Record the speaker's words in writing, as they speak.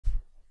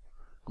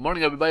Good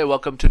morning, everybody.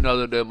 Welcome to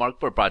another day of Market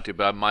Report brought to you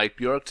by Mike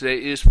Bjork.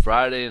 Today is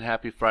Friday, and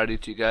happy Friday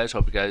to you guys.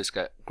 Hope you guys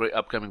got great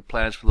upcoming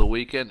plans for the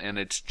weekend, and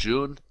it's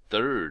June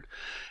 3rd.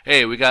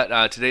 Hey, we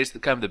got today's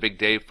kind of the big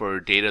day for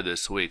data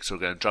this week, so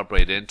we're going to jump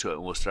right into it,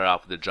 and we'll start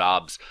off with the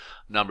jobs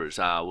numbers.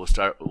 We'll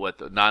start with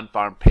the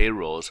non-farm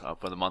payrolls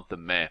for the month of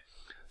May.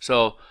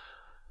 So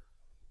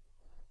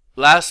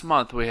last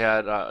month we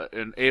had,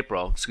 in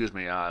April,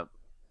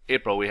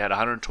 we had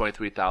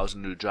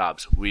 123,000 new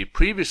jobs. We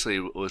previously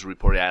was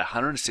reported at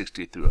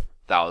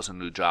 163,000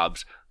 new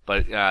jobs,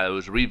 but it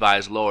was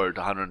revised lower to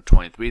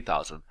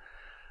 123,000.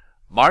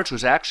 March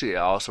was actually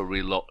also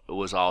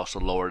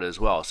lowered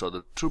as well. So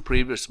the two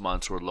previous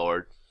months were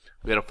lowered.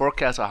 We had a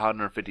forecast of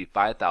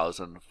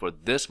 155,000 for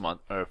this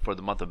month, or for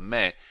the month of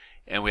May,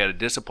 and we had a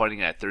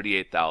disappointing at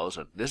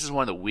 38,000. This is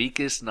one of the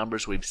weakest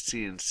numbers we've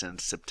seen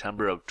since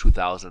September of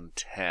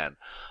 2010.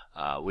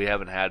 We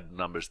haven't had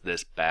numbers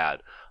this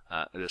bad.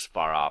 This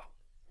far off.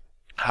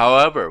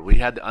 However, we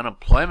had the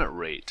unemployment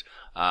rate.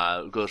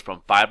 It goes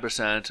from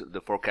 5%. The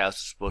forecast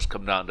is supposed to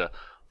come down to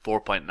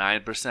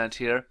 4.9%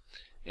 here,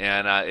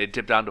 and it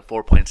dipped down to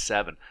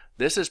 4.7%.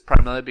 This is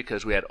primarily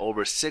because we had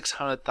over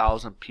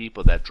 600,000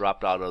 people that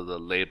dropped out of the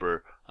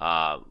labor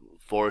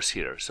force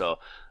here. So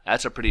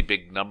that's a pretty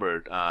big number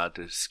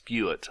to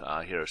skew it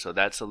here. So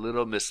that's a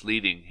little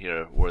misleading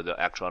here, where the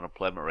actual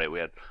unemployment rate, we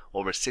had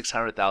over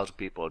 600,000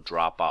 people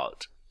drop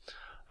out.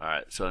 All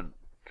right, so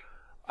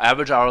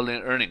average hourly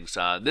earnings.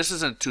 This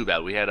isn't too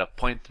bad. We had a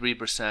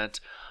 0.3%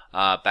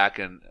 back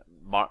in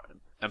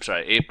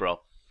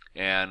April,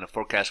 and the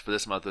forecast for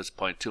this month was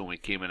 0.2%, and we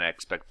came in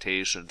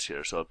expectations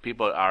here. So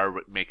people are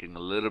making a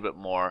little bit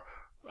more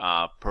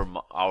per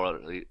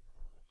hourly, a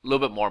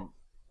little bit more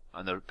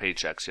on their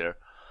paychecks here.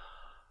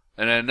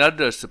 And then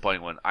another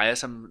disappointing one: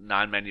 ISM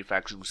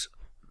non-manufacturing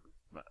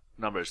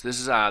numbers. This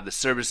is the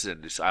services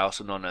industry,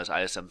 also known as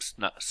ISM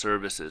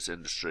services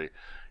industry,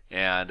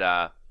 and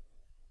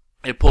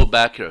it pulled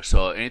back here.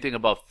 So anything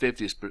above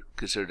 50 is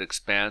considered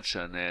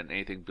expansion, and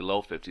anything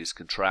below 50 is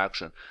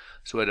contraction.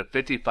 So we had a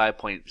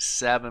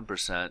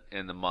 55.7%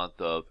 in the month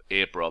of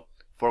April.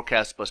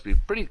 Forecast is supposed to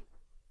be pretty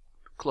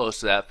close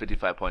to that,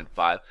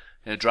 55.5,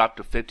 and it dropped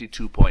to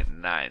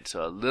 52.9.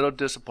 So a little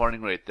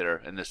disappointing rate there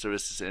in the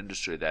services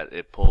industry that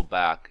it pulled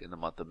back in the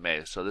month of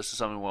May. So this is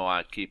something we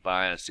want to keep an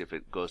eye on and see if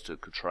it goes to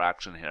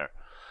contraction here.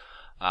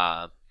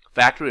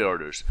 Factory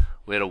orders,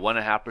 we had a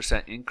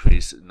 1.5%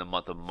 increase in the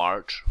month of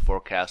March.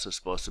 Forecast is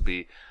supposed to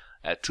be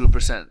at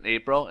 2% in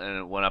April, and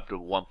it went up to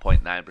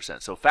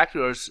 1.9%. So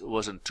factory orders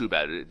wasn't too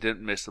bad. It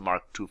didn't miss the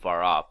mark too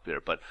far off here.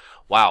 But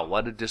wow,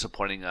 what a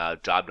disappointing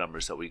job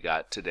numbers that we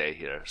got today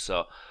here.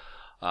 So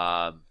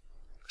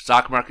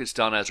stock market's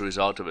down as a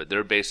result of it.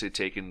 They're basically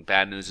taking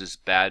bad news as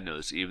bad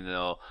news, even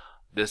though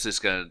this is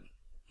going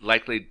to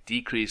likely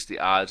decrease the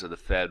odds of the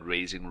Fed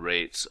raising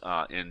rates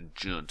in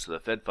June. So the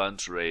Fed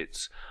funds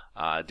rates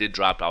did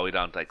drop all the way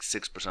down to like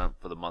 6%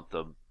 for the month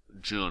of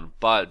June,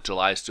 but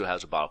July still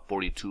has about a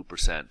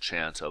 42%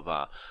 chance of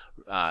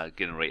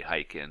getting a rate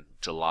hike in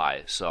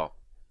July. So,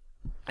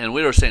 and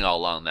we were saying all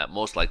along that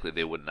most likely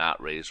they would not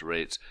raise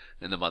rates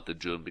in the month of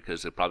June,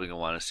 because they're probably going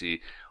to want to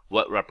see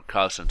what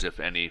repercussions,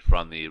 if any,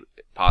 from the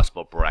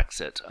possible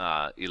Brexit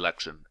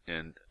election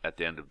at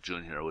the end of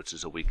June here, which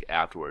is a week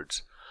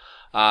afterwards.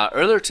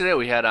 Earlier today,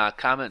 we had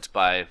comments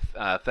by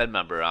Fed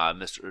member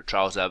Mr.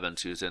 Charles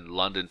Evans, who's in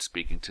London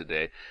speaking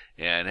today,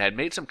 and had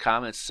made some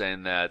comments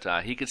saying that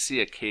he could see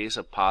a case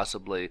of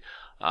possibly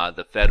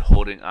the Fed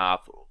holding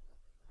off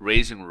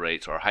raising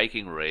rates or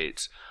hiking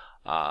rates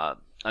on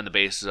the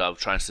basis of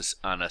trying to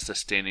on a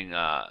sustaining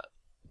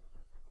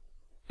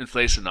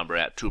inflation number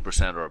at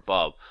 2% or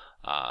above,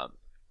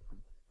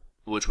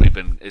 which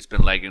it's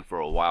been lagging for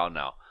a while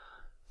now.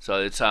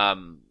 So it's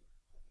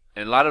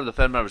and a lot of the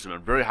Fed members have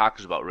been very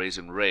hawkish about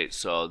raising rates,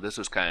 so this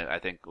was kind of, I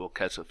think, will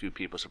catch a few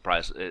people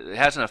surprised. It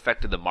hasn't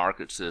affected the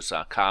markets, this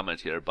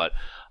comment here, but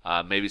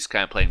maybe it's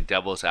kind of playing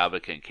devil's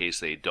advocate in case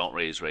they don't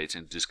raise rates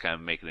and just kind of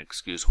make an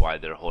excuse why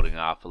they're holding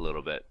off a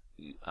little bit.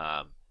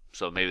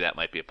 So maybe that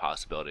might be a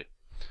possibility.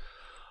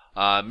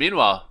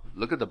 Meanwhile,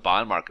 look at the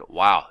bond market.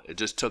 Wow, it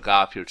just took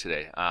off here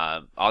today.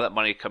 All that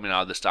money coming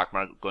out of the stock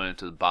market going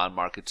into the bond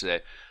market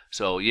today.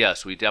 So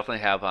yes, we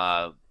definitely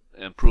have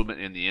improvement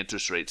in the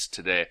interest rates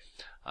today.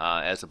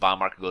 As the bond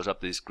market goes up,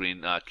 these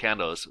green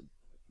candles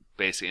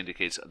basically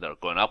indicates they're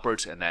going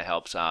upwards, and that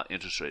helps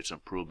interest rates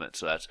improvement.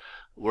 So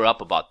we're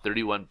up about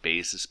 31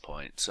 basis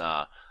points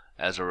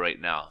as of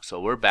right now. So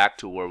we're back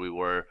to where we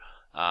were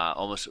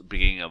almost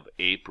beginning of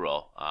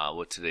April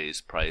with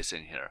today's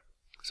pricing here.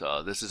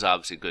 So this is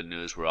obviously good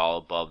news. We're all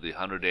above the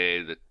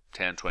 100-day, the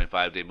 10,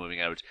 25-day moving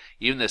average.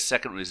 Even the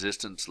second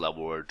resistance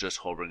level, we're just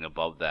hovering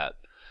above that,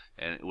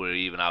 and we're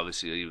even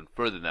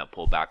further than that,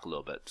 pulled back a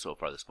little bit so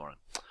far this morning.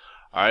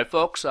 All right,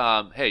 folks.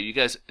 Hey, you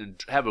guys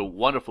have a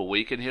wonderful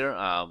weekend here.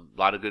 A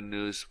lot of good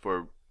news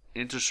for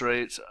interest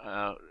rates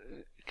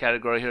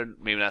category here.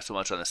 Maybe not so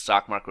much on the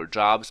stock market or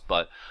jobs,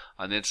 but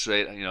on the interest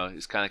rate,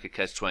 it's kind of like a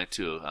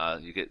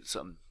catch-22. You get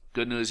some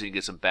good news, you can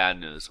get some bad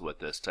news with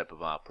this type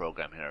of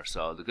program here.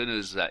 So the good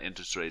news is that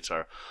interest rates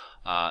are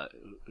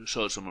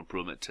showed some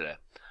improvement today.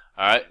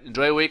 All right,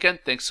 enjoy your weekend.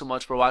 Thanks so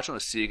much for watching. We'll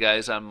see you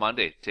guys on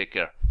Monday. Take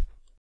care.